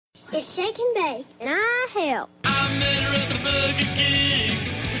It's Shake and Bake, and I help. I met her at the Burger King.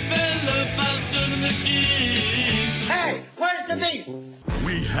 We fell about to the machine. Hey, where's the meat?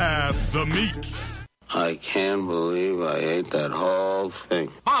 We have the meats. I can't believe I ate that whole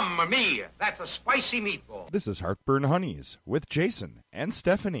thing. Mamma mia, that's a spicy meatball. This is Heartburn Honeys with Jason and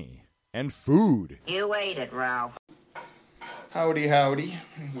Stephanie and food. You ate it, Ralph. Howdy, howdy.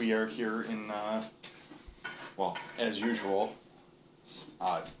 We are here in, well, as usual,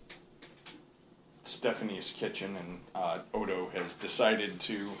 Stephanie's kitchen, and Odo has decided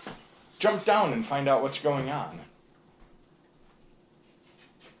to jump down and find out what's going on.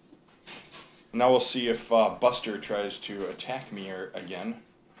 Now we'll see if Buster tries to attack me again.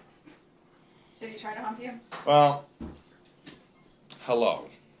 Did he try to hump you? Well, hello.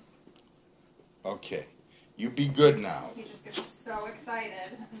 Okay. You be good now. He just gets so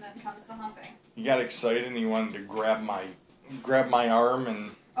excited, and then comes the humping. He got excited and he wanted to grab my arm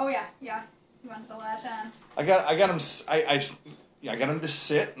and. Oh yeah. He wanted to latch on. I got him. I got him to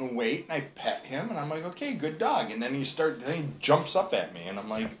sit and wait, and I pet him, and I'm like, okay, good dog. And then he jumps up at me, and I'm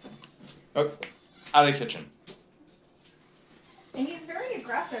like, oh, out of the kitchen. And he's very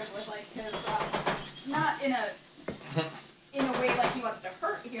aggressive with like his, not in a way like he wants to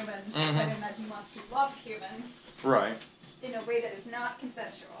hurt humans, but in that he wants to love humans. Right. In a way that is not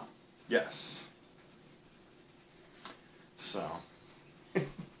consensual. Yes. So,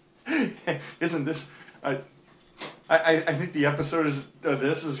 isn't this? I think the episode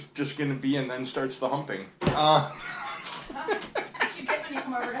this is just going to be, and then starts the humping. That's what you get when you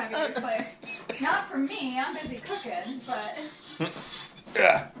come over to Heavy Use Place. Not for me. I'm busy cooking, but.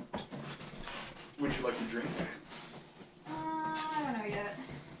 Yeah. Would you like a drink? I don't know yet.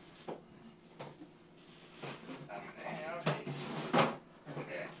 I'm gonna have a.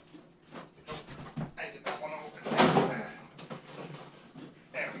 I did not want to open it.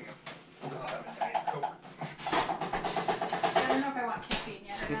 There we go. I'll have a Diet Coke. I don't know if I want caffeine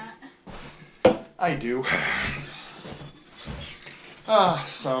yet or not. I do.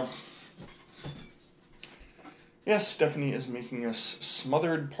 So. Yes, Stephanie is making us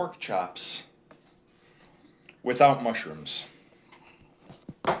smothered pork chops without mushrooms.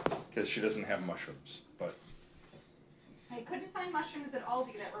 Because she doesn't have mushrooms, but. I couldn't find mushrooms at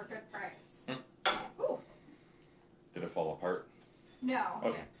Aldi that were good price. Ooh. Did it fall apart? No.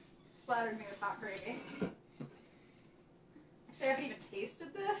 Okay. Splattered me with hot gravy. Actually, I haven't even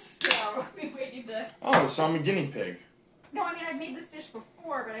tasted this, so we need to. Oh, so I'm a guinea pig. No, I mean, I've made this dish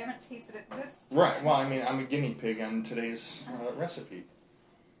before, but I haven't tasted it this time. Right, well, I mean, I'm a guinea pig on today's recipe.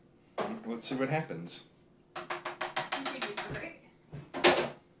 Let's see what happens. We do great.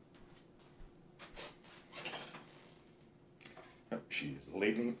 Oh, she's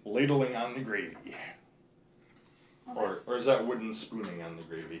ladling on the gravy. Well, Or is that wooden spooning on the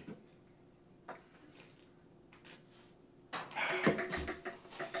gravy?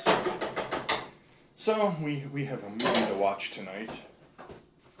 So we have a movie to watch tonight.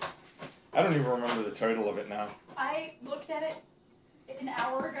 I don't even remember the title of it now. I looked at it an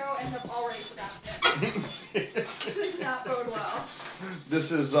hour ago and have already forgotten it. This does not bode well.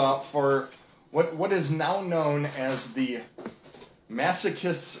 This is for what is now known as the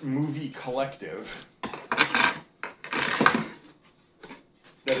Masochist Movie Collective.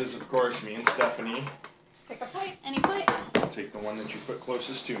 That is, of course, me and Stephanie. Pick a plate, any plate. I'll take the one that you put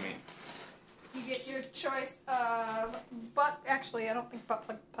closest to me. You get your choice of actually, I don't think butt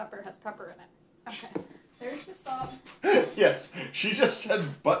plug pepper has pepper in it. Okay. There's the salt. Yes, she just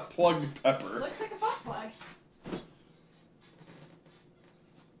said butt plug pepper. Looks like a butt plug.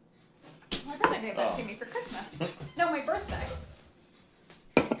 My brother gave that to me for Christmas. No, my birthday.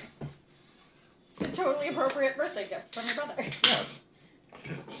 It's a totally appropriate birthday gift from your brother. Yes.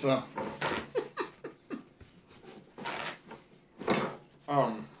 So.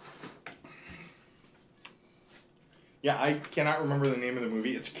 Yeah, I cannot remember the name of the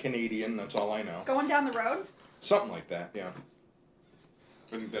movie. It's Canadian, that's all I know. Going down the road? Something like that, yeah.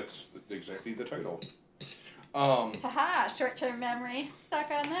 I think that's exactly the title. Haha, short-term memory. Suck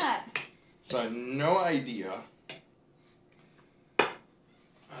on that. So I have no idea. I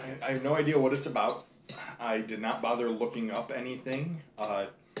have no idea what it's about. I did not bother looking up anything. Do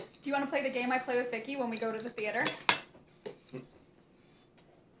you want to play the game I play with Vicky when we go to the theater?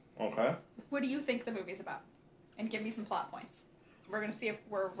 Okay. What do you think the movie's about? And give me some plot points. We're going to see if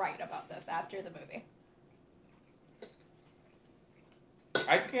we're right about this after the movie.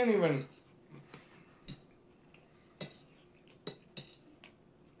 I can't even...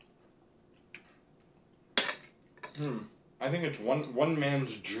 I think it's one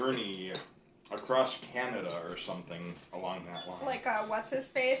man's journey across Canada or something along that line. Like, what's his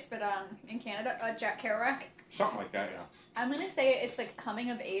face, but in Canada, Jack Kerouac. Something like that, yeah. I'm gonna say it's like a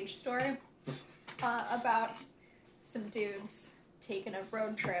coming of age story about some dudes taking a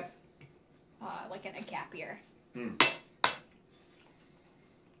road trip, like in a gap year.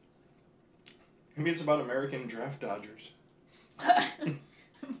 Maybe it's about American draft dodgers.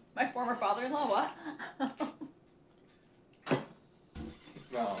 My former father-in-law, what?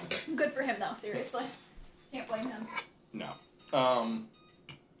 Good for him, though, seriously. Can't blame him. No.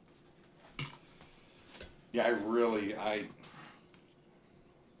 Yeah, I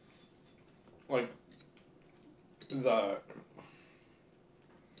like the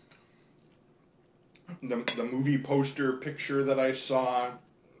movie poster picture that I saw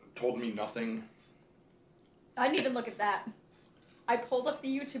told me nothing. I didn't even look at that. I pulled up the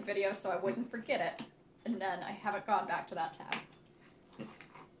YouTube video so I wouldn't forget it, and then I haven't gone back to that tab.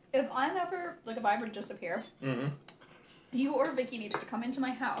 If I ever disappear, you or Vicky needs to come into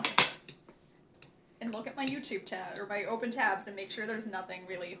my house and look at my YouTube tab, or my open tabs, and make sure there's nothing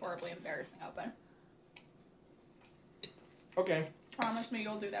really horribly embarrassing open. Okay. Promise me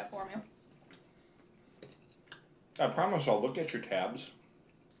you'll do that for me. I promise I'll look at your tabs.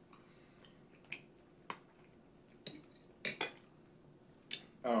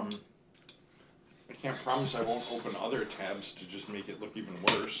 I can't promise I won't open other tabs to just make it look even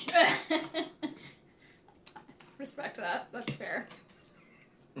worse. Respect that. That's fair.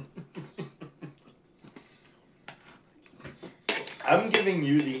 I'm giving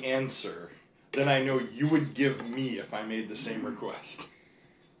you the answer that I know you would give me if I made the same request.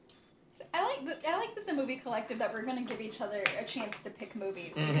 I like that the movie collective that we're going to give each other a chance to pick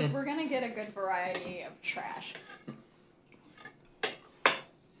movies, because we're going to get a good variety of trash.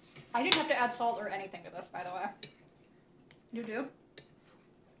 I didn't have to add salt or anything to this, by the way. You do?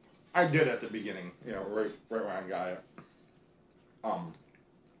 I did at the beginning, right when I got it. So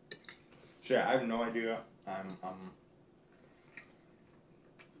yeah, I have no idea.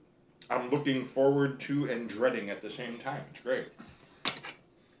 I'm looking forward to and dreading at the same time. It's great.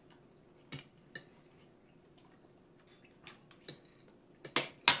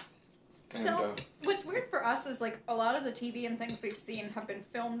 So, what's weird for us is, like, a lot of the TV and things we've seen have been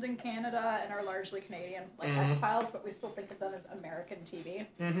filmed in Canada and are largely Canadian. Like X-Files, but we still think of them as American TV.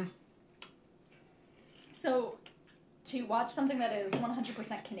 So, to watch something that is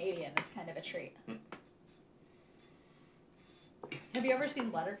 100% Canadian is kind of a treat. Have you ever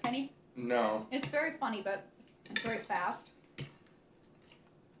seen Letterkenny? No. It's very funny, but it's very fast.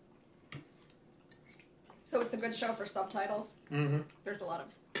 So it's a good show for subtitles. There's a lot of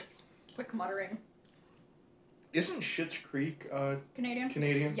quick muttering. Isn't Schitt's Creek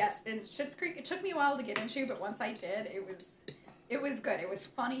Canadian? Yes, and Schitt's Creek, it took me a while to get into, but once I did, it was good. It was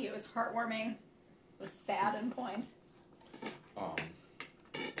funny, it was heartwarming, it was sad in points.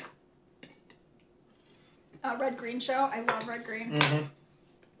 Red Green Show, I love Red Green.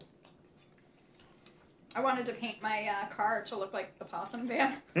 I wanted to paint my car to look like the Possum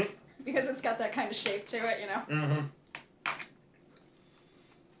Van, because it's got that kind of shape to it,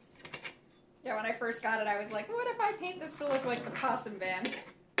 Yeah, when I first got it, I was like, what if I paint this to look like the Possum Van?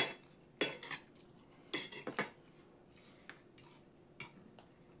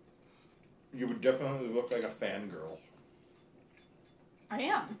 You would definitely look like a fangirl. I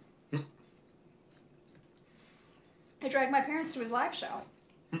am. I dragged my parents to his live show.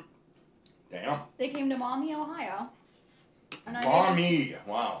 Damn. They came to Maumee, Ohio. And Maumee!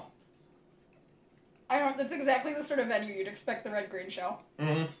 Wow. That's exactly the sort of venue you'd expect the Red Green Show.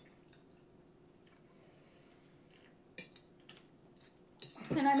 And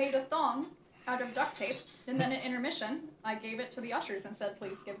I made a thong out of duct tape, and then at intermission, I gave it to the ushers and said,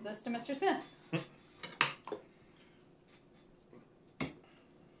 please give this to Mr. Smith.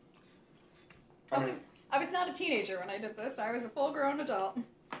 I was not a teenager when I did this. I was a full-grown adult.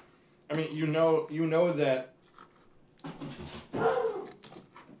 I mean, you know that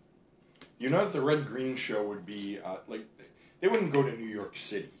the Red Green Show would be like, they wouldn't go to New York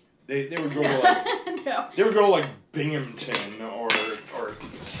City. They would go to like No. They would go to like Binghamton or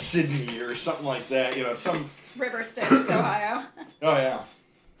Sydney or something like that. Some River Styx, Ohio. Oh yeah.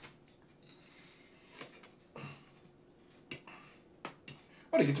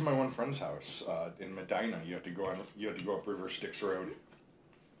 Oh, to get to my one friend's house in Medina, you have to go up River Styx Road.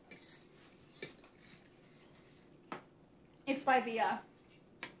 It's by the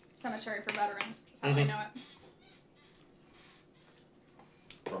cemetery for veterans. That's how I know it.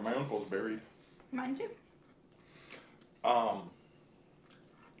 Where my uncle's buried. Mine too. So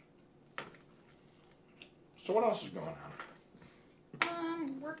what else is going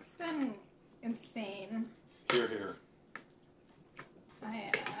on? Work's been insane. Here, here.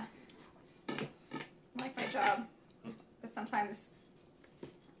 I like my job, but sometimes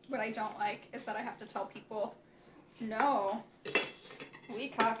what I don't like is that I have to tell people, no, we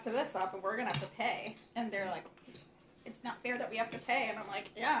cocked this up and we're gonna have to pay. And they're like, it's not fair that we have to pay. And I'm like,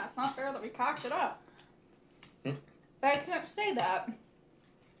 yeah, it's not fair that we cocked it up. But I can't say that.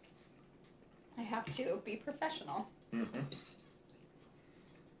 I have to be professional.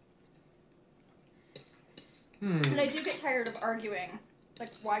 And I do get tired of arguing.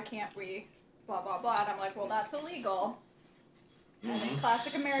 Like, why can't we blah, blah, blah. And I'm like, well, that's illegal. And in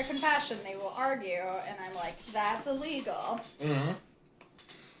classic American fashion, they will argue. And I'm like, that's illegal.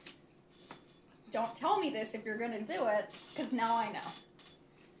 Don't tell me this if you're going to do it, because now I know.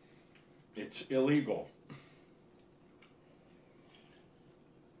 It's illegal.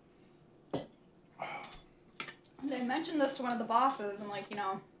 And I mentioned this to one of the bosses. I'm like, you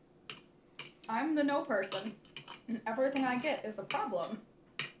know, I'm the no person. And everything I get is a problem.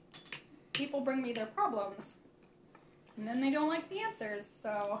 People bring me their problems. And then they don't like the answers,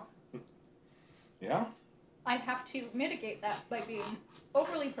 so... Yeah? I have to mitigate that by being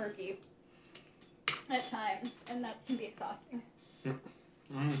overly perky at times, and that can be exhausting.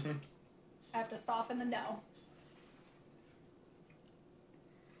 I have to soften the no.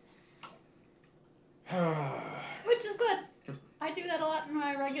 Which is good. I do that a lot in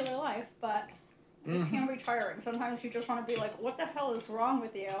my regular life, but it can be tiring. Sometimes you just want to be like, what the hell is wrong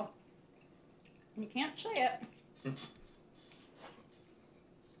with you? And you can't say it.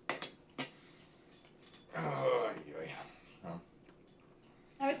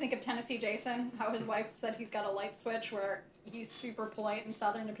 I always think of Tennessee Jason, how his wife said he's got a light switch where he's super polite and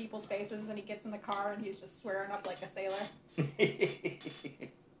southern to people's faces, and he gets in the car and he's just swearing up like a sailor.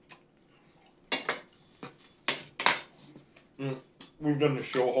 We've done the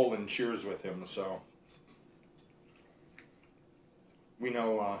show hole and cheers with him, so we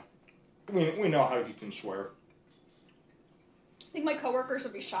know we know how he can swear. I think my coworkers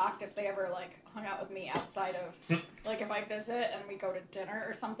would be shocked if they ever like hung out with me outside of like if I visit and we go to dinner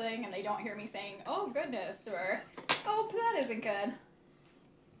or something and they don't hear me saying, "Oh goodness," or "Oh, that isn't good."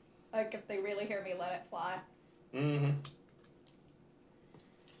 Like if they really hear me let it fly.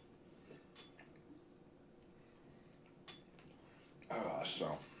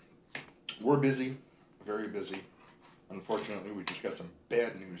 So we're busy, very busy. Unfortunately, we just got some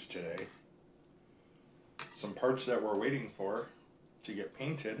bad news today. Some parts that we're waiting for to get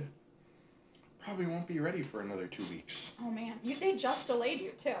painted probably won't be ready for another 2 weeks. Oh man, they just delayed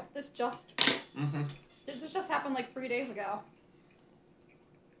you too. This just happened like 3 days ago.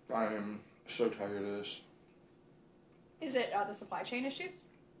 I am so tired of this. Is it the supply chain issues?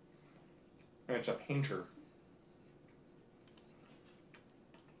 And it's a painter.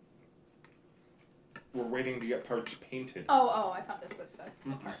 We're waiting to get parts painted. Oh, I thought this was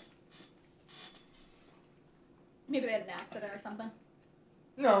the part. Maybe they had an accident or something.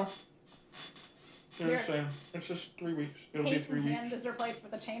 No. They're the same. It's just 3 weeks. It'll be 3 weeks. Hand is replaced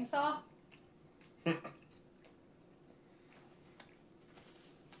with a chainsaw?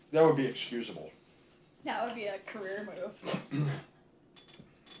 That would be excusable. That would be a career move.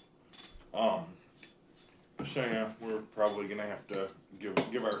 So yeah, we're probably gonna have to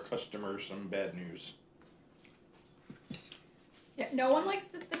give our customers some bad news. Yeah, no one likes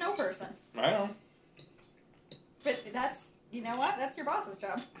the no person. I know. But that's, you know what? That's your boss's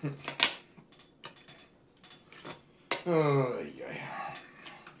job. Yeah.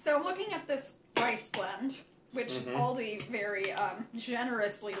 So looking at this rice blend, which Aldi very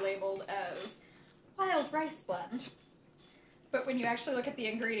generously labeled as wild rice blend, but when you actually look at the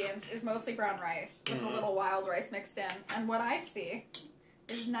ingredients, is mostly brown rice with a little wild rice mixed in. And what I see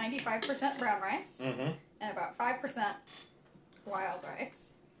is 95% brown rice and about 5% wild rice.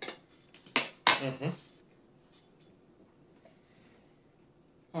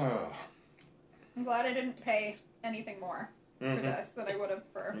 I'm glad I didn't pay anything more for this than I would have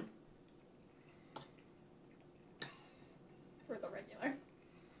for the regular.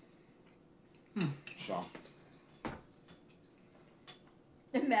 So.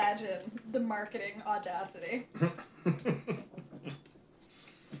 Imagine the marketing audacity.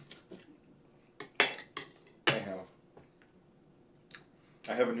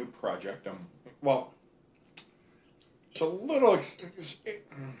 I have a new project. Well, it's a little.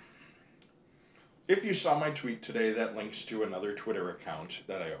 If you saw my tweet today, that links to another Twitter account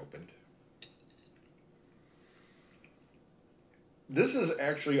that I opened. This is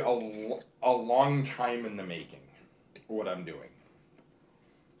actually a long time in the making, what I'm doing.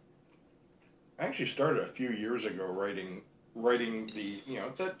 I actually started a few years ago writing writing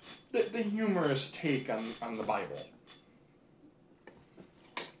the humorous take on the Bible,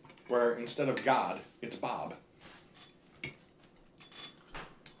 where instead of God, it's Bob.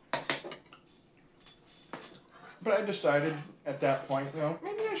 But I decided at that point,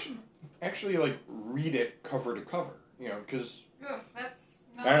 maybe I should actually read it cover to cover, because That's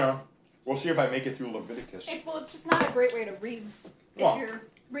I don't know. We'll see if I make it through Leviticus. It's just not a great way to read if you're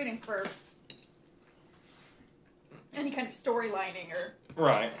reading for any kind of storylining or...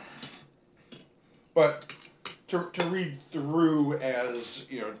 Right. But to read through as,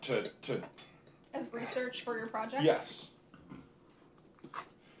 to... As research for your project? Yes.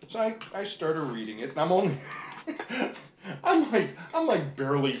 So I started reading it, and I'm only... I'm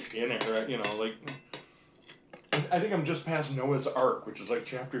barely in it, right? I think I'm just past Noah's Ark, which is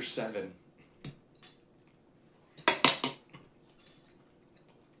chapter 7.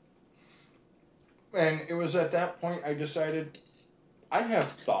 And it was at that point I decided I have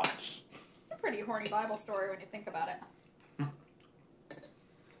thoughts. It's a pretty horny Bible story when you think about it.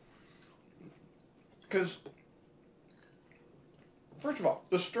 Because, first of all,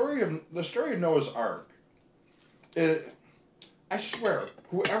 the story of Noah's Ark, I swear,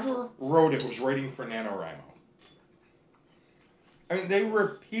 whoever wrote it was writing for NaNoWriMo. I mean, they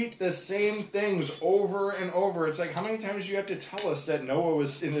repeat the same things over and over. It's how many times do you have to tell us that Noah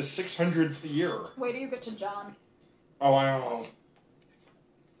was in his 600th year? Wait till you get to John. Oh, I know.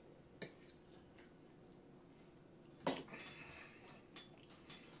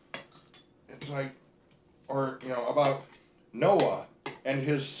 It's about Noah and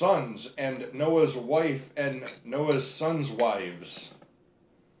his sons and Noah's wife and Noah's sons' wives.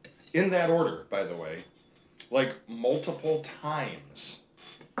 In that order, by the way. Multiple times.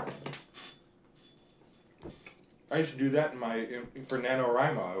 I used to do that for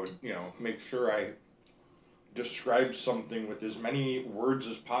NaNoWriMo. I would, make sure I described something with as many words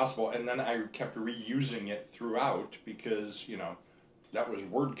as possible, and then I kept reusing it throughout because, that was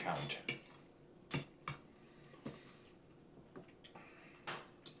word count.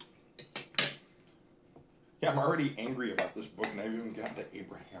 Yeah, I'm already angry about this book, and I've even gotten to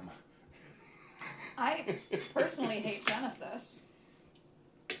Abraham. I personally hate Genesis.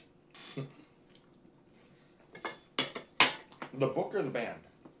 The book or the band?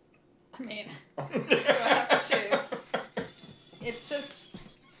 I mean, you have to choose. It's just...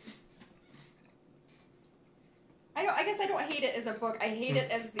 I guess I don't hate it as a book. I hate it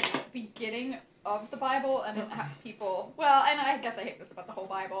as the beginning of the Bible, and people... Well, and I guess I hate this about the whole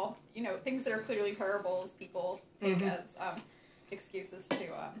Bible. Things that are clearly parables, people take as excuses to...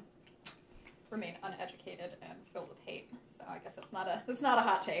 remain uneducated and filled with hate. So I guess that's not a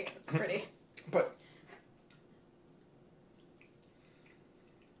hot take. It's pretty. But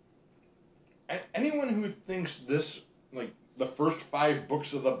anyone who thinks this, the first 5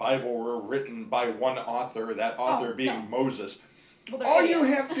 books of the Bible were written by one author, that author being Moses, all you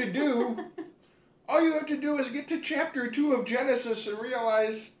have to do is get to chapter 2 of Genesis and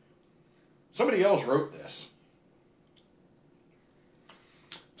realize somebody else wrote this.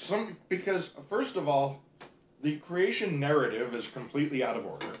 Because, first of all, the creation narrative is completely out of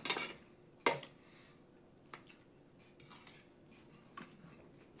order.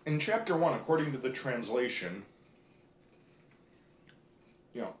 In chapter 1, according to the translation,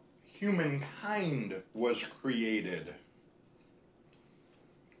 humankind was created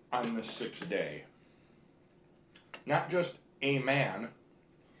on the 6th day. Not just a man,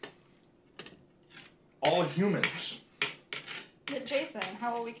 all humans. But Jason,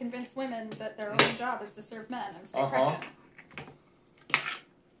 how will we convince women that their only job is to serve men and stay pregnant?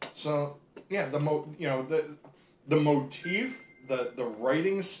 So, yeah, the motif, the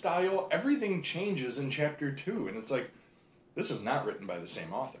writing style, everything changes in chapter 2, and it's this is not written by the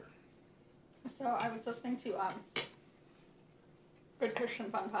same author. So I was listening to Good Christian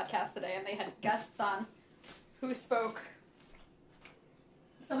Fun podcast today, and they had guests on who spoke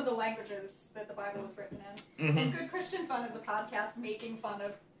some of the languages that the Bible was written in. Mm-hmm. And Good Christian Fun is a podcast making fun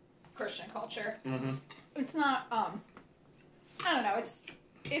of Christian culture. Mm-hmm. It's not, I don't know,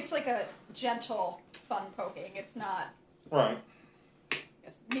 it's like a gentle fun poking. It's not... Right.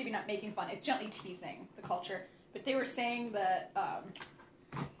 It's maybe not making fun, it's gently teasing the culture. But they were saying that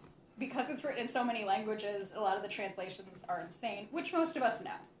because it's written in so many languages, a lot of the translations are insane, which most of us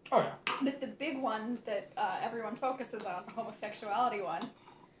know. Oh, yeah. But the big one that everyone focuses on, the homosexuality one,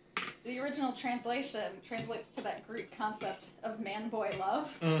 the original translation translates to that Greek concept of man-boy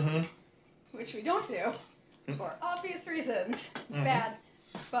love, mm-hmm. which we don't do, for obvious reasons. It's mm-hmm. bad.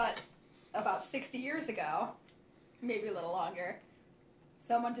 But about 60 years ago, maybe a little longer,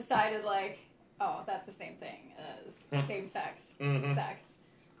 someone decided, oh, that's the same thing as same-sex Mhm. sex.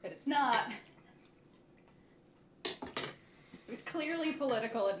 But it's not. It was clearly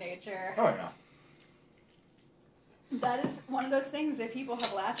political in nature. Oh, yeah. That is one of those things that people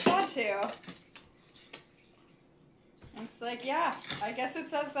have latched onto. It's like, yeah, I guess it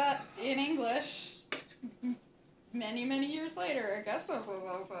says that in English. Many, many years later, I guess that's what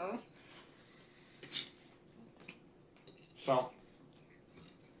that says. So,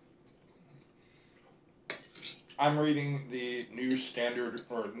 I'm reading the new standard,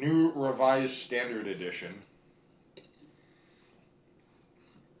 or new revised standard edition.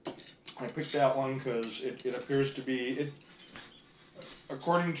 I picked that one because it appears to be,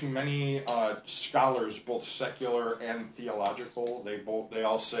 according to many scholars, both secular and theological, they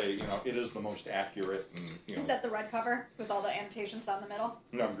all say, it is the most accurate. And, Is that the red cover with all the annotations down the middle?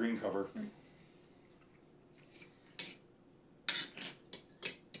 No, green cover.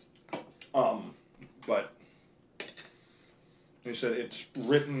 But they said it's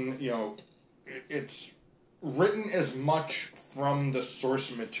written, it's written as much from the source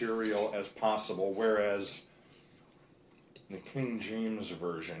material as possible, whereas the King James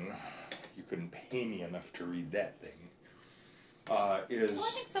Version, you couldn't pay me enough to read that thing, is... Well,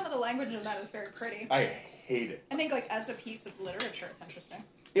 I think some of the language in that is very pretty. I hate it. I think, like, as a piece of literature, it's interesting.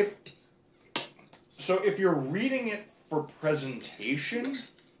 If you're reading it for presentation,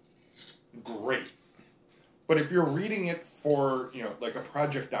 great. But if you're reading it for, like a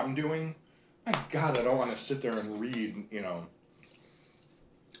project I'm doing, my God, I don't want to sit there and read,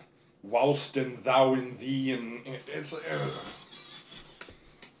 whilst and thou and thee, and it's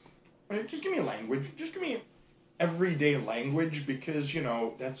just give me language. Just give me everyday language, because,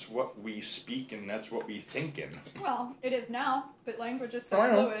 that's what we speak and that's what we think in. Well, it is now, but language is so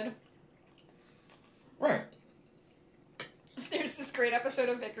I know. fluid. Right. There's this great episode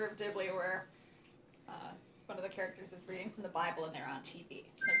of Vicar of Dibley where one of the characters is reading from the Bible and they're on TV.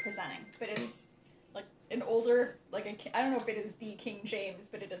 They're presenting. But it's like an older, I don't know if it is the King James,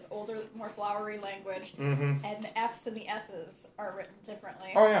 but it is older, more flowery language. Mm-hmm. And the F's and the S's are written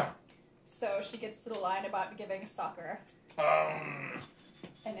differently. Oh, yeah. So she gets to the line about giving succor. And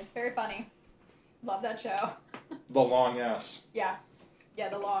it's very funny. Love that show. The long S. Yeah. Yeah,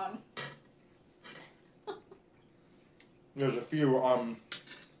 the long. There's a few,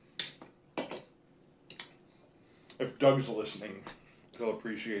 if Doug's listening, he'll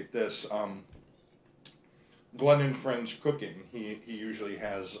appreciate this. Glenn and Friends Cooking, he usually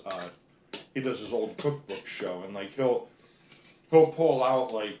has, he does his old cookbook show, and, he'll pull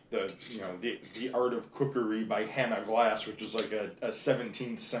out, the Art of Cookery by Hannah Glass, which is, a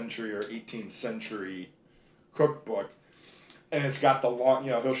 17th century or 18th century cookbook, and it's got the long,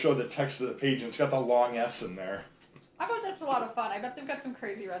 they'll show the text of the page, and it's got the long S in there. I bet that's a lot of fun. I bet they've got some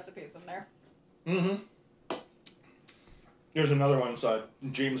crazy recipes in there. Mm-hmm. There's another one. It's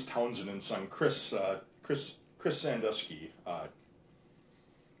James Townsend and son, Chris Sandusky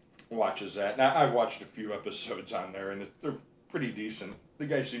watches that. Now, I've watched a few episodes on there, and they're pretty decent. The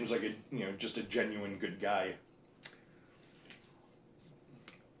guy seems like just a genuine good guy.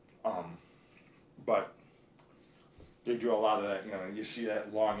 But they do a lot of that. You see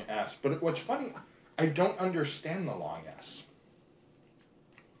that long S. But what's funny, I don't understand the long S.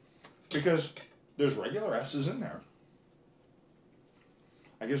 Because there's regular S's in there.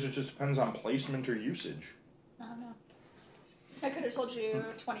 I guess it just depends on placement or usage. I don't know. I could have told you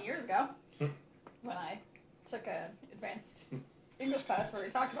 20 years ago when I took an advanced English class where we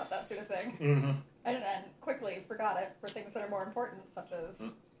talked about that sort of thing. Mm-hmm. And then quickly forgot it for things that are more important, such as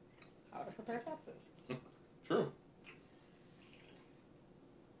how to prepare taxes. True.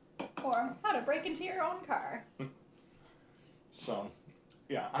 Or how to break into your own car. So,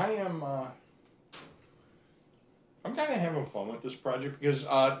 yeah, I'm kind of having fun with this project because,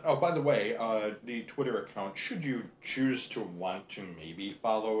 by the way, the Twitter account, should you choose to want to maybe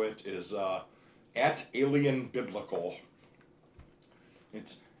follow it, is at Alien Biblical.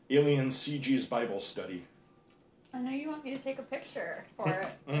 It's Alien CG's Bible Study. I know you want me to take a picture for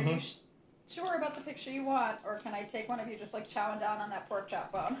it. Are you sure about the picture you want, or can I take one of you just chowing down on that pork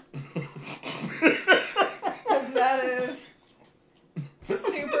chop bone? Because that is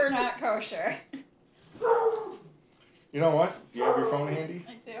super not kosher. You know what? Do you have your phone handy?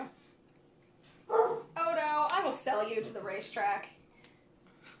 I do. Oh no, I will sell you to the racetrack.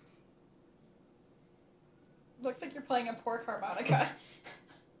 Looks like you're playing a pork harmonica.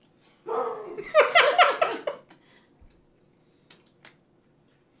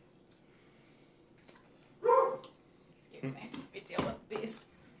 Excuse me. We deal with the beast.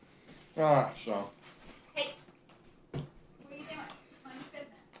 So. Hey. What are you doing? Mind your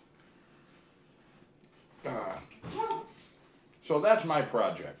business. So that's my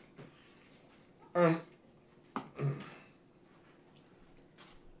project. It's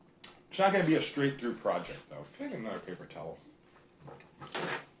not going to be a straight through project though. Can I get another paper towel?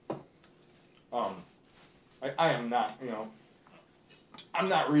 I am not, I'm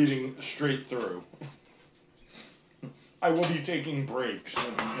not reading straight through. I will be taking breaks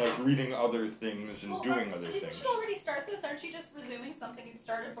and like reading other things and doing other things. Didn't you already start this? Aren't you just resuming something you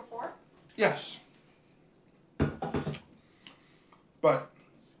started before? Yes. But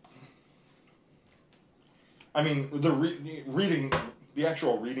I mean, the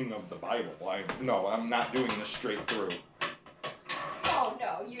actual reading of the Bible. I'm not doing this straight through. Oh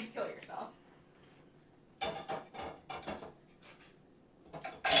no, you'd kill yourself.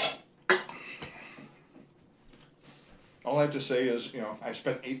 All I have to say is, I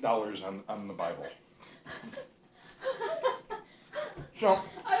spent $8 on the Bible. So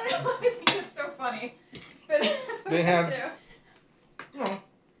I don't know why I think it's so funny, but they have,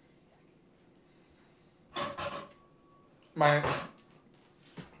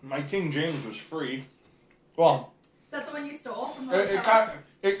 my King James was free. Well, is that the one you stole from the hotel?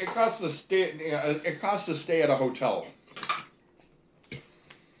 it costs to stay. It costs to stay at a hotel.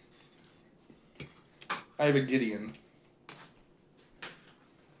 I have a Gideon.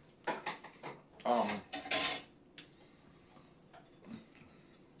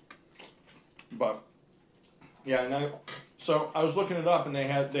 But yeah, so I was looking it up, and they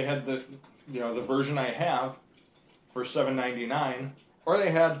had the the version I have for $7.99, or they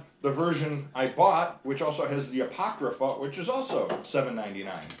had the version I bought, which also has the Apocrypha, which is also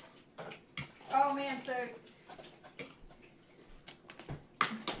 $7.99. Oh man, so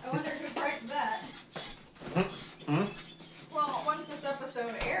I wonder who priced that. Well, once this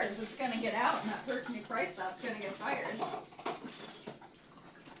episode airs, it's gonna get out, and that person who priced that's gonna get fired.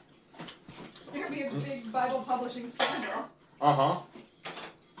 There'll be a big Bible publishing scandal. Uh-huh.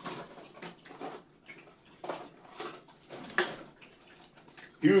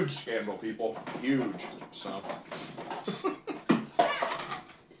 Huge scandal, people. Huge. So.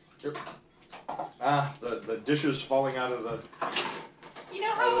 Yep. The dishes falling out of the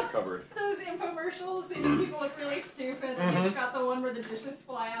cupboard. Those infomercials, they make people look really stupid, and you've got the one where the dishes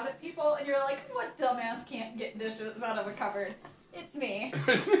fly out at people, and you're like, what dumbass can't get dishes out of a cupboard? It's me.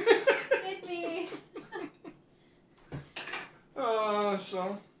 It's me.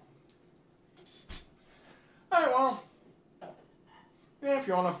 So. Alright, well. Yeah, if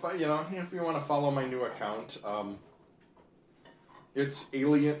you want to follow my new account, it's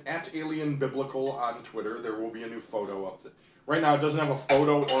Alien Biblical on Twitter. There will be a new photo up there. Right now, it doesn't have a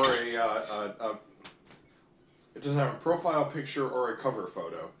photo or it doesn't have a profile picture or a cover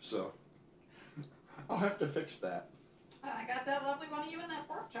photo. So I'll have to fix that. I got that lovely one of you in that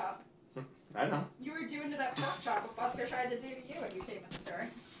pork chop. I know. You were doing to that pork chop what Buster tried to do to you when you came in the store.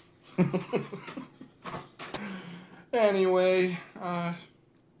 Anyway,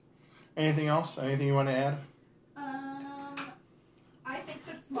 anything else? Anything you want to add? I think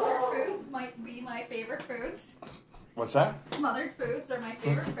that smothered foods might be my favorite foods. What's that? Smothered foods are my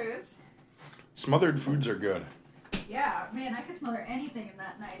favorite foods. Smothered foods are good. Yeah, man, I could smother anything in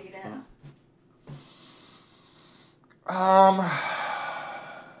that 90 day.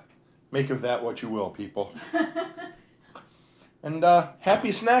 Make of that what you will, people. And happy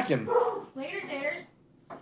snacking. Later, taters.